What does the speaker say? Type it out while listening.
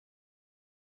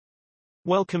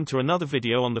Welcome to another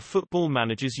video on the Football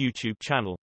Manager's YouTube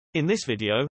channel. In this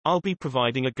video, I'll be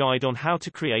providing a guide on how to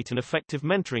create an effective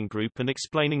mentoring group and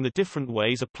explaining the different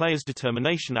ways a player's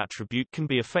determination attribute can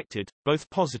be affected, both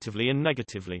positively and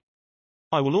negatively.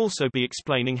 I will also be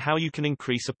explaining how you can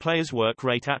increase a player's work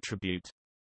rate attribute.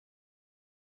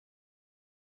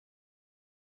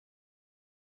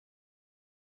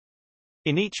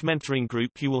 In each mentoring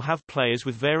group you will have players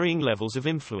with varying levels of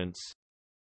influence.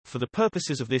 For the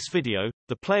purposes of this video,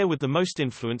 the player with the most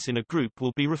influence in a group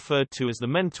will be referred to as the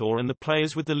mentor and the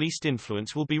players with the least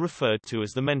influence will be referred to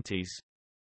as the mentees.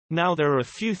 Now there are a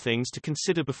few things to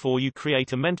consider before you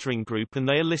create a mentoring group and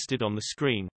they are listed on the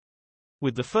screen.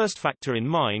 With the first factor in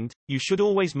mind, you should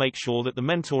always make sure that the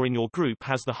mentor in your group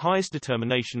has the highest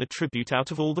determination attribute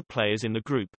out of all the players in the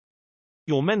group.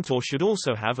 Your mentor should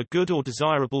also have a good or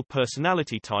desirable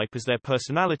personality type, as their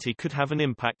personality could have an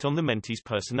impact on the mentee's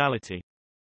personality.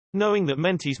 Knowing that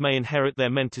mentees may inherit their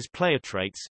mentor's player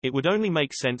traits, it would only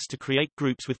make sense to create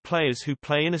groups with players who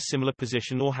play in a similar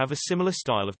position or have a similar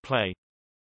style of play.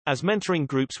 As mentoring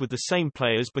groups with the same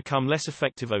players become less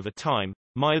effective over time,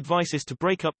 my advice is to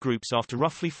break up groups after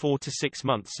roughly 4 to 6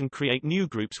 months and create new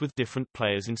groups with different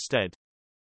players instead.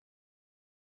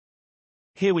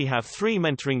 Here we have 3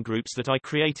 mentoring groups that I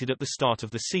created at the start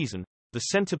of the season: the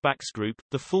centre-backs group,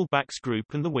 the full-backs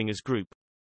group and the wingers group.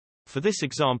 For this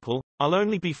example, I'll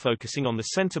only be focusing on the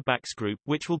centre-backs group,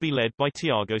 which will be led by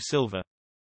Thiago Silva.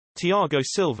 Thiago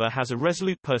Silva has a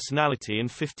resolute personality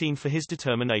and 15 for his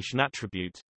determination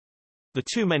attribute. The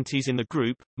 2 mentees in the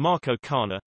group, Marco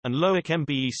Kana and Loic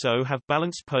Mbeso, have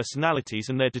balanced personalities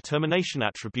and their determination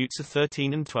attributes are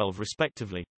 13 and 12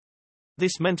 respectively.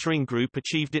 This mentoring group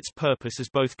achieved its purpose as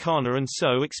both Kana and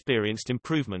So experienced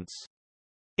improvements.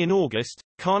 In August,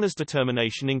 Kana's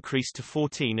determination increased to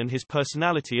 14 and his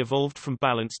personality evolved from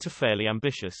balanced to fairly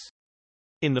ambitious.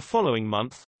 In the following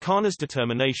month, Kana's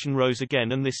determination rose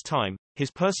again and this time,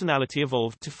 his personality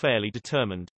evolved to fairly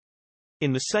determined.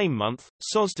 In the same month,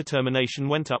 So's determination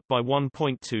went up by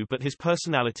 1.2 but his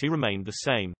personality remained the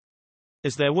same.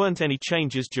 As there weren't any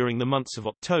changes during the months of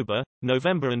October,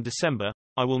 November and December,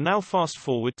 I will now fast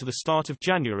forward to the start of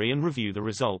January and review the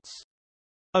results.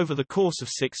 Over the course of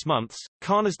 6 months,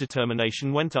 Kana's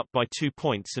determination went up by 2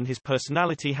 points and his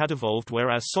personality had evolved,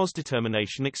 whereas So's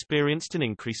determination experienced an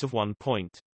increase of 1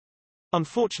 point.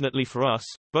 Unfortunately for us,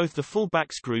 both the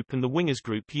full-backs group and the wingers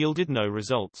group yielded no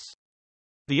results.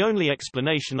 The only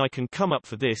explanation I can come up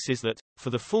for this is that, for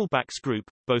the full-backs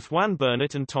group, both Juan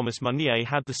Bernat and Thomas Meunier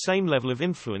had the same level of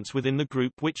influence within the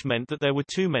group, which meant that there were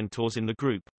 2 mentors in the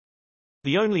group.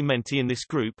 The only mentee in this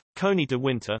group, Koné de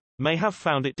Winter, may have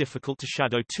found it difficult to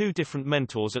shadow 2 different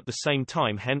mentors at the same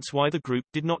time, hence why the group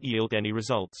did not yield any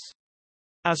results.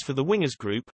 As for the wingers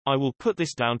group, I will put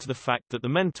this down to the fact that the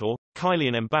mentor,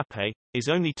 Kylian Mbappé, is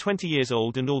only 20 years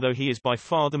old and although he is by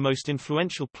far the most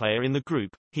influential player in the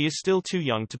group, he is still too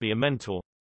young to be a mentor.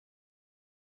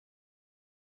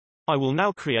 I will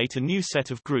now create a new set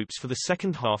of groups for the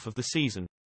second half of the season.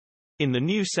 In the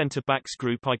new centre-backs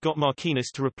group I got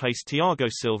Marquinhos to replace Thiago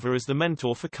Silva as the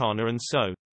mentor for Kana and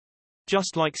So.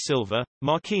 Just like Silva,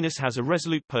 Marquinhos has a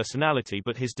resolute personality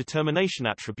but his determination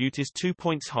attribute is 2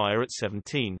 points higher at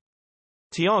 17.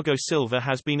 Thiago Silva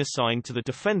has been assigned to the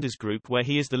defenders group where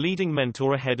he is the leading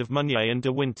mentor ahead of Meunier and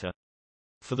de Winter.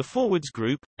 For the forwards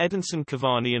group, Edinson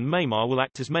Cavani and Neymar will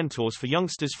act as mentors for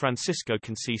youngsters Francisco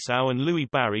Conceição and Louis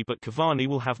Barry, but Cavani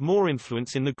will have more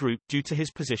influence in the group due to his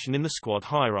position in the squad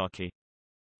hierarchy.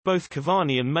 Both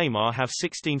Cavani and Neymar have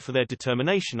 16 for their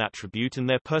determination attribute and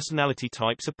their personality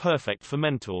types are perfect for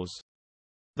mentors.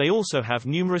 They also have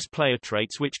numerous player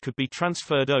traits which could be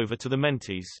transferred over to the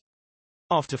mentees.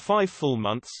 After 5 full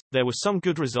months, there were some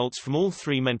good results from all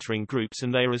 3 mentoring groups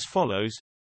and they are as follows.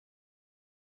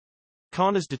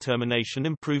 Kana's determination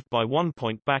improved by 1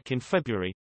 point back in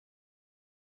February.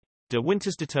 De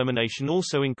Winter's determination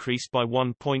also increased by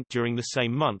 1 point during the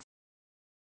same month.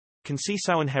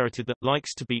 Conceição inherited the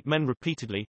likes to beat men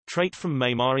repeatedly trait from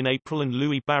Neymar in April and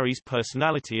Louis Barry's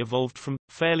personality evolved from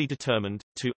fairly determined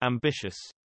to ambitious.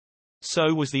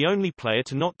 So was the only player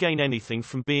to not gain anything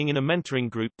from being in a mentoring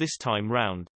group this time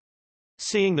round.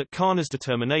 Seeing that Kana's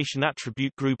determination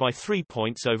attribute grew by 3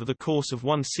 points over the course of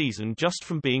 1 season just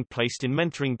from being placed in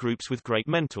mentoring groups with great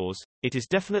mentors, it is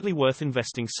definitely worth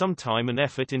investing some time and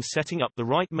effort in setting up the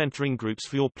right mentoring groups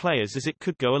for your players, as it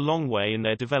could go a long way in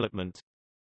their development.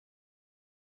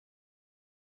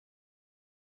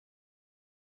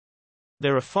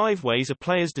 There are 5 ways a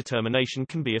player's determination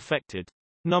can be affected.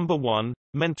 Number 1.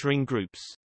 Mentoring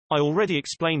groups. I already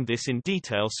explained this in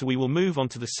detail, so we will move on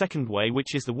to the second way,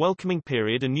 which is the welcoming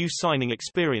period a new signing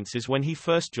experiences when he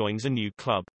first joins a new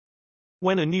club.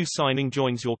 When a new signing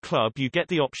joins your club, you get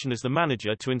the option as the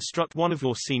manager to instruct one of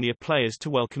your senior players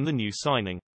to welcome the new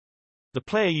signing. The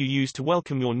player you use to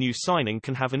welcome your new signing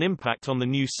can have an impact on the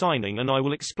new signing, and I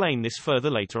will explain this further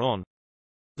later on.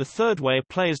 The third way a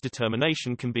player's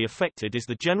determination can be affected is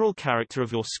the general character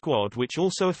of your squad, which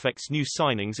also affects new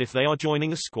signings if they are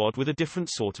joining a squad with a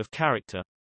different sort of character.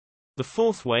 The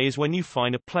fourth way is when you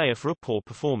fine a player for a poor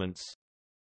performance.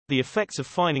 The effects of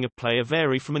fining a player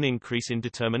vary from an increase in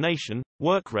determination,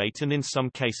 work rate, and in some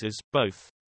cases, both.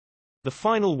 The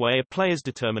final way a player's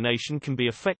determination can be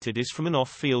affected is from an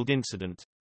off-field incident.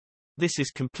 This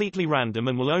is completely random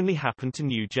and will only happen to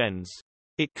new gens.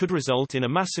 It could result in a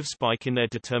massive spike in their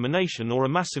determination or a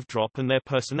massive drop, and their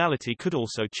personality could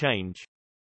also change.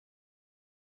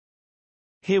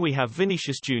 Here we have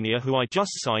Vinicius Jr., who I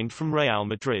just signed from Real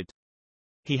Madrid.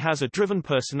 He has a driven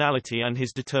personality and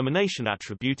his determination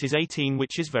attribute is 18,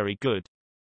 which is very good.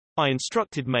 I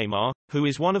instructed Neymar, who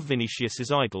is one of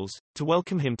Vinicius's idols, to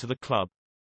welcome him to the club.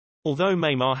 Although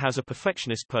Neymar has a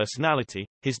perfectionist personality,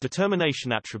 his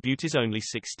determination attribute is only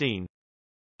 16.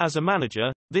 As a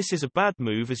manager, this is a bad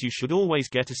move, as you should always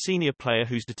get a senior player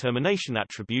whose determination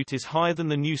attribute is higher than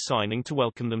the new signing to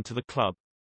welcome them to the club.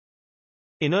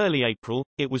 In early April,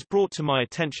 it was brought to my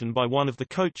attention by one of the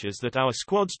coaches that our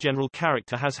squad's general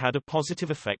character has had a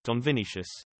positive effect on Vinicius.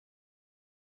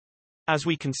 As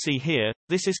we can see here,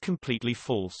 this is completely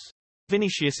false.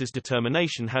 Vinicius's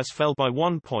determination has fell by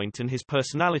 1 point, and his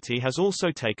personality has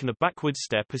also taken a backward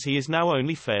step, as he is now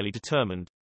only fairly determined.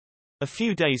 A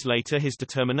few days later his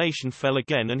determination fell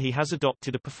again, and he has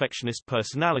adopted a perfectionist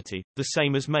personality, the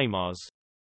same as Neymar's.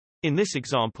 In this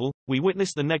example, we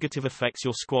witnessed the negative effects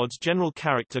your squad's general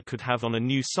character could have on a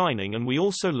new signing, and we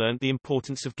also learned the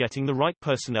importance of getting the right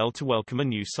personnel to welcome a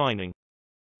new signing.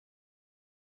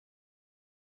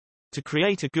 To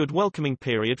create a good welcoming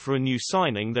period for a new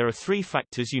signing, there are 3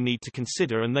 factors you need to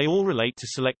consider, and they all relate to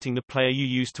selecting the player you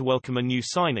use to welcome a new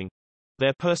signing: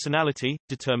 their personality,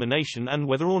 determination, and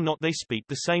whether or not they speak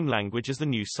the same language as the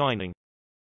new signing.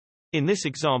 In this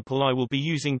example I will be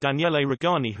using Daniele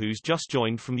Rugani, who's just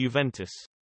joined from Juventus.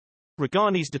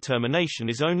 Rugani's determination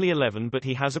is only 11, but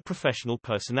he has a professional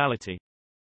personality.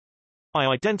 I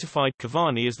identified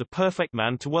Cavani as the perfect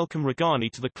man to welcome Rugani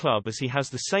to the club, as he has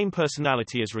the same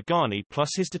personality as Rugani,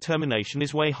 plus his determination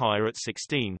is way higher at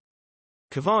 16.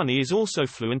 Cavani is also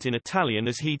fluent in Italian,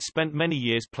 as he'd spent many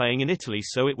years playing in Italy,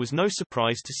 so it was no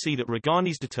surprise to see that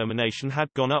Rugani's determination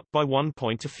had gone up by 1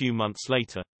 point a few months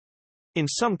later. In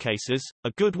some cases,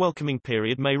 a good welcoming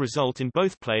period may result in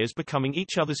both players becoming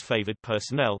each other's favored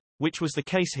personnel, which was the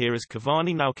case here, as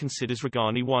Cavani now considers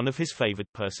Rugani one of his favored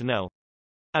personnel.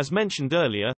 As mentioned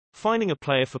earlier, fining a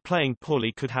player for playing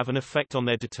poorly could have an effect on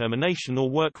their determination or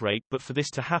work rate, but for this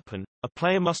to happen, a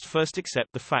player must first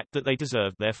accept the fact that they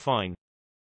deserved their fine.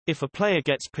 If a player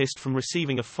gets pissed from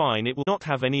receiving a fine, it will not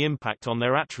have any impact on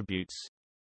their attributes.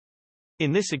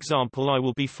 In this example I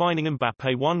will be fining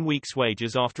Mbappé 1 week's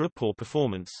wages after a poor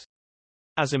performance.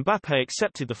 As Mbappé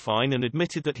accepted the fine and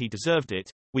admitted that he deserved it,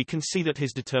 we can see that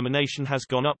his determination has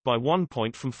gone up by 1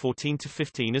 point from 14 to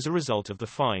 15 as a result of the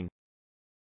fine.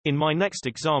 In my next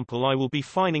example I will be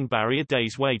fining Barry a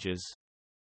day's wages.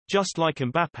 Just like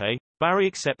Mbappé, Barry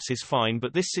accepts his fine,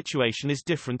 but this situation is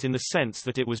different in the sense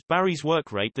that it was Barry's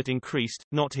work rate that increased,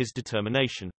 not his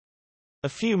determination. A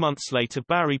few months later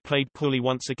Barry played poorly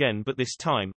once again, but this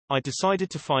time, I decided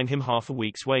to fine him half a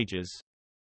week's wages.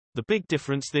 The big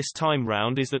difference this time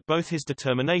round is that both his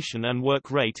determination and work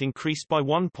rate increased by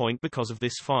 1 point because of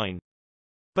this fine.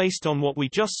 Based on what we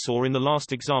just saw in the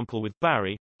last example with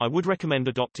Barry, I would recommend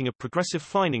adopting a progressive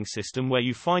fining system where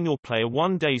you fine your player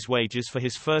 1 day's wages for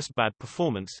his first bad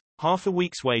performance, half a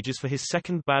week's wages for his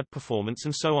second bad performance,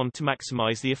 and so on to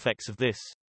maximize the effects of this.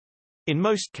 In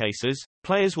most cases,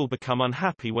 players will become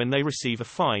unhappy when they receive a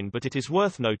fine, but it is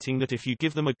worth noting that if you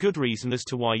give them a good reason as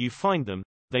to why you fined them,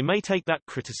 they may take that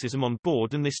criticism on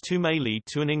board, and this too may lead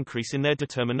to an increase in their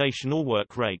determination or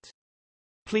work rate.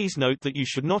 Please note that you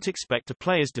should not expect a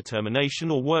player's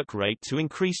determination or work rate to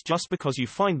increase just because you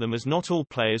fine them, as not all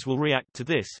players will react to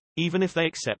this, even if they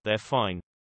accept their fine.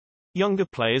 Younger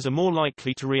players are more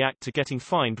likely to react to getting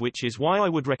fined, which is why I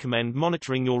would recommend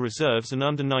monitoring your reserves and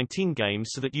under-19 games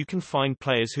so that you can fine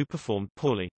players who performed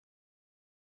poorly.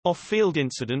 Off-field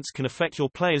incidents can affect your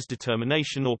player's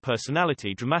determination or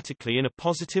personality dramatically in a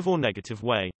positive or negative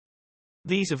way.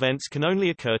 These events can only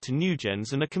occur to new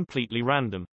gens and are completely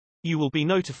random. You will be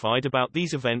notified about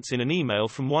these events in an email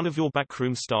from one of your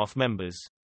backroom staff members.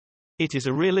 It is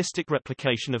a realistic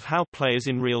replication of how players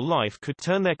in real life could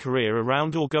turn their career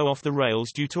around or go off the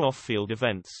rails due to off-field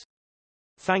events.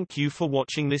 Thank you for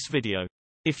watching this video.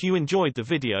 If you enjoyed the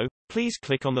video, please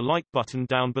click on the like button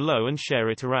down below and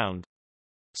share it around.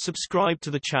 Subscribe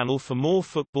to the channel for more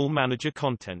Football Manager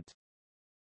content.